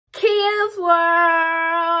world.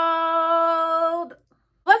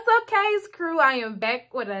 What's up, K's crew? I am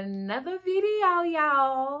back with another video,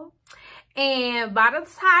 y'all. And by the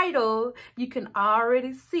title, you can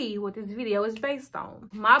already see what this video is based on.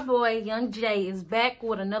 My boy, Yungg Jayy, is back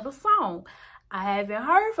with another song. I haven't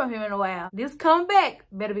heard from him in a while. This comeback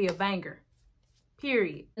better be a banger.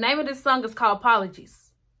 Period. The name of this song is called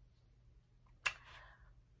Apologies.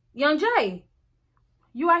 Yungg Jayy,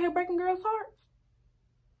 you out here breaking girls' hearts?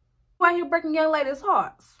 You out here breaking young ladies'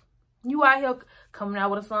 hearts? You out here coming out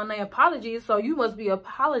with a song named Apologies, so you must be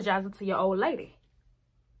apologizing to your old lady.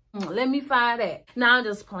 Let me find that. Now I'm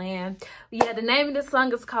just playing. Yeah, the name of this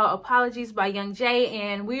song is called Apologies by Yungg Jayy,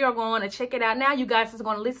 and we are going to check it out now. You guys are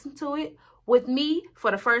going to listen to it with me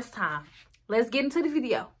for the first time. Let's get into the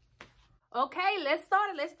video. Okay, let's start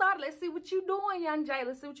it. Let's start it. Let's see what you doing, Yungg Jayy.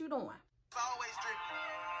 Let's see what you doing.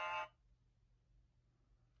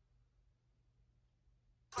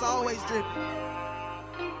 It's always dripping.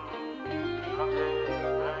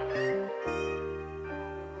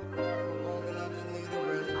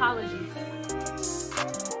 Apologies.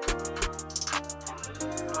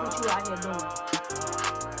 What you out here doing?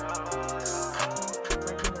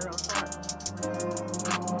 Breaking girls' hearts.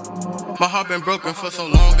 My heart been broken for so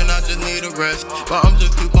long and I just need a rest. But I'm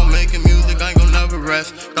just keep on making music, I ain't gon' never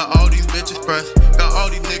rest. Got all these bitches pressed, got all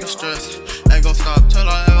these niggas stressed. Ain't gon' stop till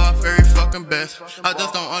I am my very fucking best. I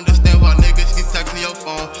just don't understand why niggas keep texting your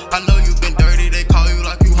phone. I know you been dirty, they call you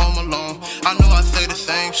like you home alone. I know I say the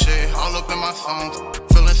same shit all up in my songs.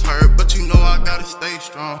 Feelings hurt, but you know I gotta stay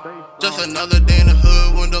strong. Just another day in the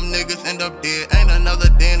hood when them niggas end up dead. Ain't another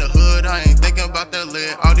day in the hood, I ain't thinking about that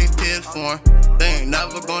lead. All these tears foreign, they ain't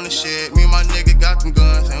never gonna shed. Me and my nigga got them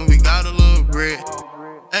guns and we got a little bread.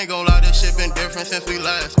 Ain't gon' lie, this shit been different since we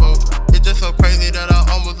last spoke. It's just so crazy that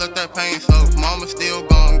I almost let that pain soak. Mama still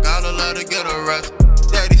gone, gotta let her get a rest.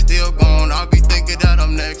 Daddy still gone, I'll be thinking that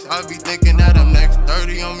I'm next. I'll be thinking that I'm next.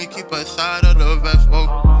 30 on me, keep a side of the vest, whoa.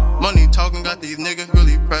 Money talking, got these niggas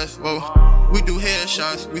really pressed, whoa. We do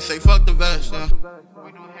headshots, we say fuck the vest, yeah.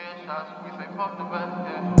 We do headshots, we say fuck the vest,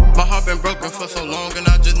 yeah. My heart been broken for so long and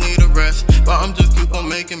I just need a rest. But I'm just keep on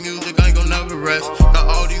making music, I ain't gon' never rest. Got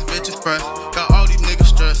all these bitches pressed, got all these niggas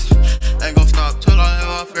stressed. Ain't gon' stop till I am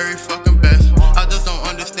my very fucking best. I just don't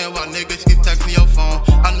understand why niggas keep texting your phone.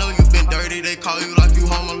 I know you been dirty, they call you like you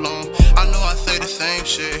home alone. I know I say the same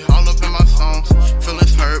shit all up in my songs.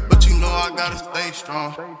 Feelings hurt, but you know I gotta stay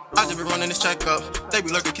strong. I just been running this check up. They be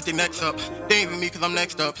lurking, keep their necks up. They ain't even me cause I'm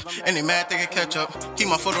next up. And they mad they can catch up. Keep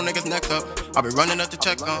my foot on niggas' necks up. I been running up the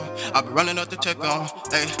check on. I been running up the check on.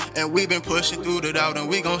 Hey, and we been pushing through the doubt. And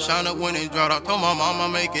we gon' shine up when it drought. I told my mama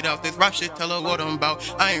make it out. This rap shit, tell her what I'm about.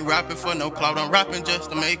 I ain't rapping for no clout. I'm rapping just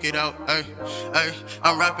to make it out. Hey, hey,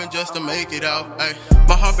 I'm rapping just to make it out. Hey,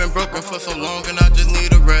 my heart been broken for so long and I just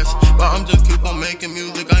need a rest. But I'm just keep on making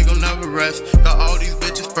music, I ain't gon' never rest. Got all these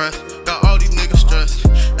bitches pressed, got all these niggas stressed.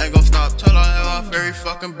 Ain't gon' stop till I have my very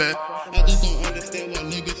fucking best. I just don't understand why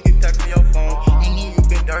niggas keep texting your phone. I know you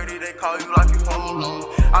been dirty, they call you like you home alone.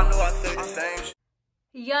 I know I say the same shit.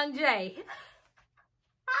 Yungg Jayy.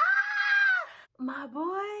 My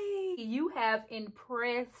boy, you have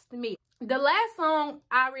impressed me. The last song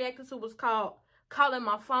I reacted to was called Calling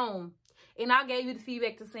My Phone. And I gave you the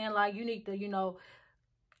feedback to saying like you need to, you know,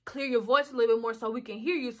 clear your voice a little bit more so we can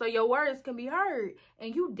hear you, so your words can be heard.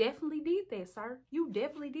 And you definitely did that, sir. You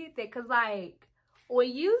definitely did that. Because, like, when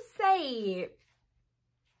you said,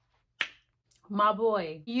 my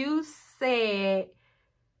boy, you said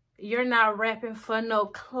you're not rapping for no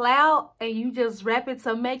clout and you just rapping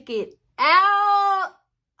to make it out.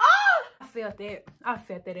 Oh, I felt that. I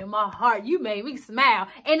felt that in my heart. You made me smile.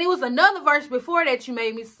 And it was another verse before that you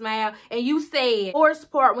made me smile. And you said,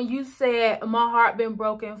 first part when you said, my heart been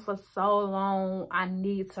broken for so long, I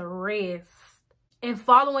need to rest. And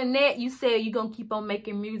following that, you said you're going to keep on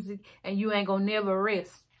making music and you ain't going to never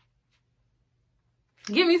rest.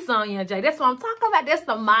 Give me some, Yungg Jayy. That's what I'm talking about. That's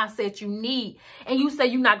the mindset you need. And you say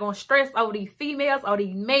you're not going to stress over these females or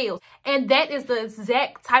these males. And that is the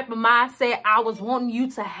exact type of mindset I was wanting you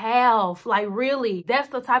to have. Like, really. That's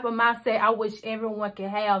the type of mindset I wish everyone could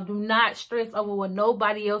have. Do not stress over what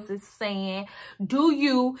nobody else is saying. Do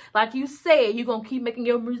you, like you said, you're going to keep making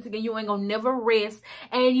your music and you ain't going to never rest.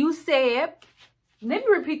 And you said, let me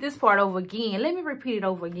repeat this part over again. Let me repeat it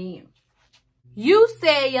over again. You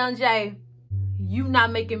said, Yungg Jayy, you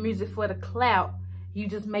not making music for the clout. You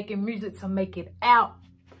just making music to make it out.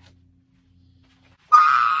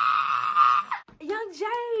 Yungg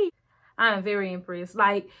Jayy. I am very impressed.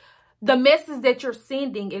 Like, the message that you're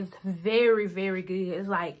sending is very, very good. It's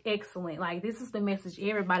like excellent. Like, this is the message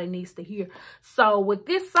everybody needs to hear. So with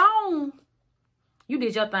this song, You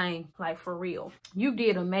did your thing, like for real. You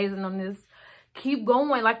did amazing on this. Keep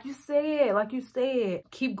going, like you said.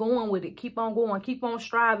 Keep going with it. Keep on going. Keep on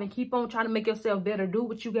striving. Keep on trying to make yourself better. Do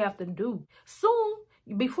what you have to do. Soon,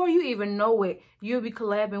 before you even know it, you'll be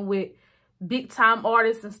collabing with big time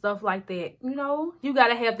artists and stuff like that. You know, you got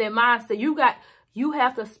to have that mindset. You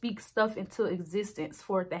have to speak stuff into existence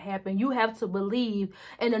for it to happen. You have to believe.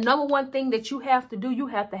 And the number one thing that you have to do, you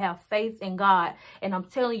have to have faith in God. And I'm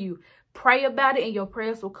telling you, pray about it and your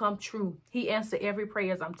prayers will come true. He answered every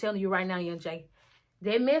prayer. I'm telling you right now, Yungg Jayy.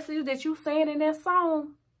 That message that you saying in that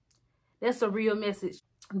song, that's a real message.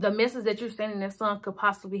 The message that you're saying in that song could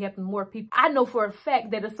possibly help more people. I know for a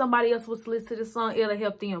fact that if somebody else was to listen to this song, it'll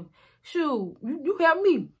help them. Shoot, you help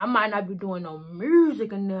me. I might not be doing no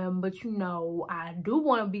music or nothing, but you know, I do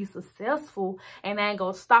want to be successful and I ain't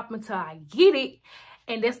gonna stop until I get it.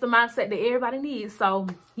 And that's the mindset that everybody needs. So,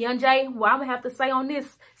 Yungg Jayy, what I'm going to have to say on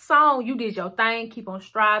this song, you did your thing. Keep on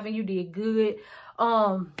striving. You did good.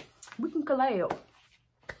 We can collab.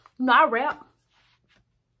 You know, I rap.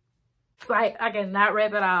 It's like, I cannot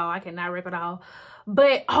rap at all. I cannot rap at all.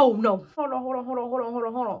 But, oh, no. Hold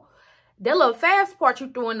on. That little fast part you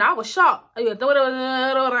threw in, I was shocked. I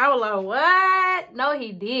was like, what? No,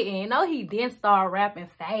 he didn't. No, he didn't start rapping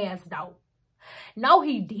fast, though. No,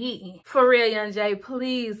 he didn't. For real, Yungg Jayy,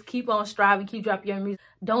 please keep on striving. Keep dropping your music.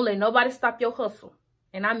 Don't let nobody stop your hustle.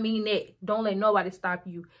 And I mean that. Don't let nobody stop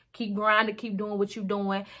you. Keep grinding. Keep doing what you're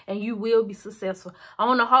doing. And you will be successful. I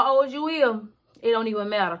don't know how old you will. It don't even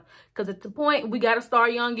matter. Because at the point, we got to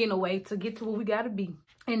start young anyway to get to where we got to be.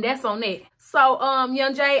 And that's on that. So,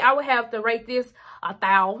 Yungg Jayy, I would have to rate this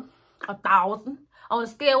 1,000. On a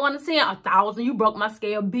scale of 1 to 10, 1,000. You broke my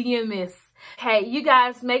scale. BMS. Hey, you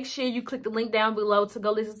guys, make sure you click the link down below to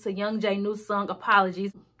go listen to Yungg Jay's new song,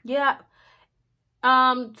 Apologies. Yeah.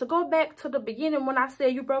 To go back to the beginning when I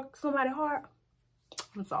said you broke somebody's heart,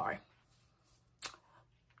 I'm sorry.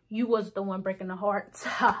 You was the one breaking the heart.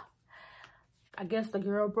 I guess the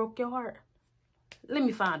girl broke your heart. Let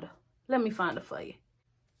me find her. Let me find her for you.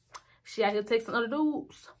 She out here texting other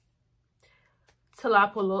dudes. Till I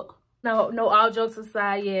pull up. No, all jokes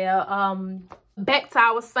aside, yeah. Back to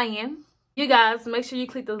I was saying, you guys, make sure you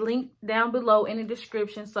click the link down below in the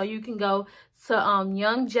description so you can go to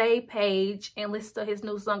Yungg Jayy page and listen to his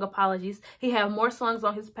new song, Apologies. He have more songs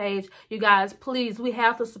on his page. You guys, please, we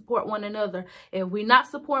have to support one another. If we're not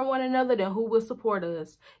supporting one another, then who will support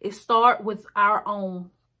us? It start with our own.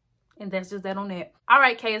 And that's just that on that. All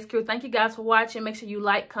right, KS Crew, thank you guys for watching. Make sure you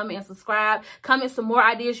like, comment, and subscribe. Comment some more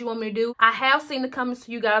ideas you want me to do. I have seen the comments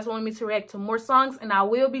you guys wanting me to react to more songs, and I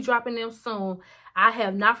will be dropping them soon. I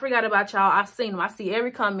have not forgot about y'all. I've seen them. I see every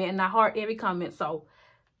comment, and I heart every comment. So,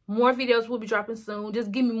 more videos will be dropping soon.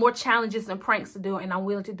 Just give me more challenges and pranks to do, and I'm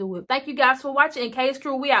willing to do it. Thank you guys for watching, and KS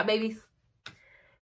Crew, we out, babies.